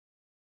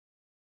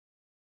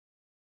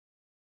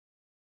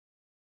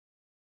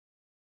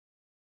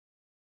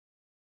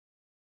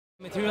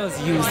Materials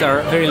used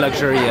are very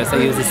luxurious. I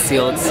use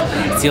silks,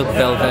 silk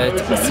velvet,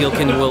 silk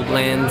and wool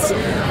blends.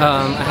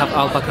 I have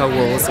alpaca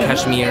wools,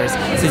 cashmeres.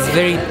 So it's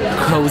very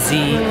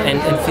cozy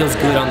and feels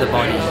good on the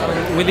body.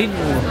 We live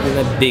in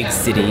a big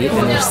city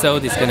and we're so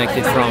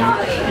disconnected from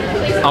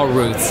our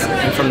roots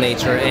and from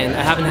nature, and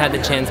I haven't had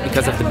the chance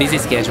because of the busy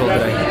schedule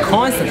that I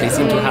constantly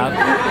seem to have.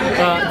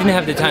 Didn't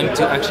have the time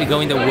to actually go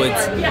in the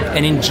woods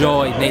and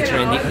enjoy nature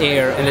and the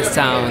air and the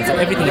sounds, and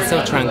everything is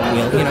so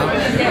tranquil, you know.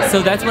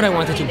 So that's what I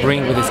wanted to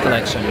bring with this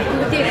collection.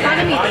 With the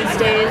economy these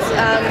days,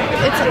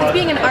 it's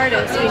being an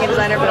artist, being a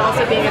designer, but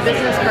also being a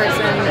business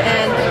person.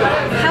 And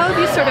how have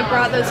you sort of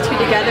brought those two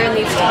together in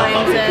these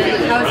times,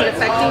 and how is it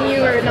affecting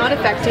you or not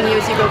affecting you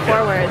as you go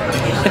forward?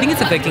 I think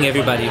it's affecting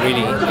everybody,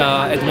 really,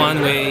 in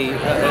one way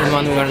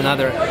or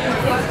another.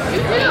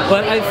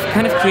 But I've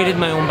kind of created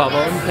my own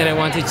bubble, and I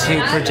wanted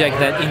to project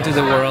that into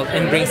the world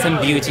and bring some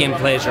beauty and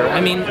pleasure.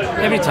 I mean,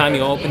 every time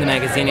you open the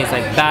magazine, it's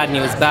like bad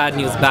news, bad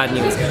news, bad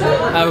news.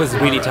 I was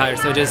really tired,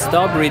 so just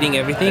stop reading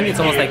everything. It's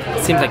almost like,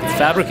 it seems like it's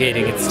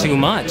fabricating, it's too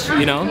much,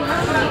 you know?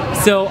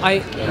 So I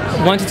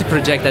wanted to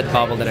project that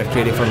bubble that I've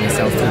created for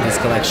myself through this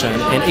collection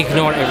and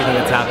ignore everything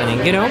that's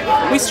happening, you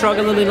know? We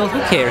struggle a little,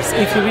 who cares?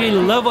 If you really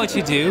love what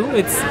you do,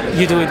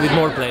 you do it with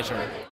more pleasure.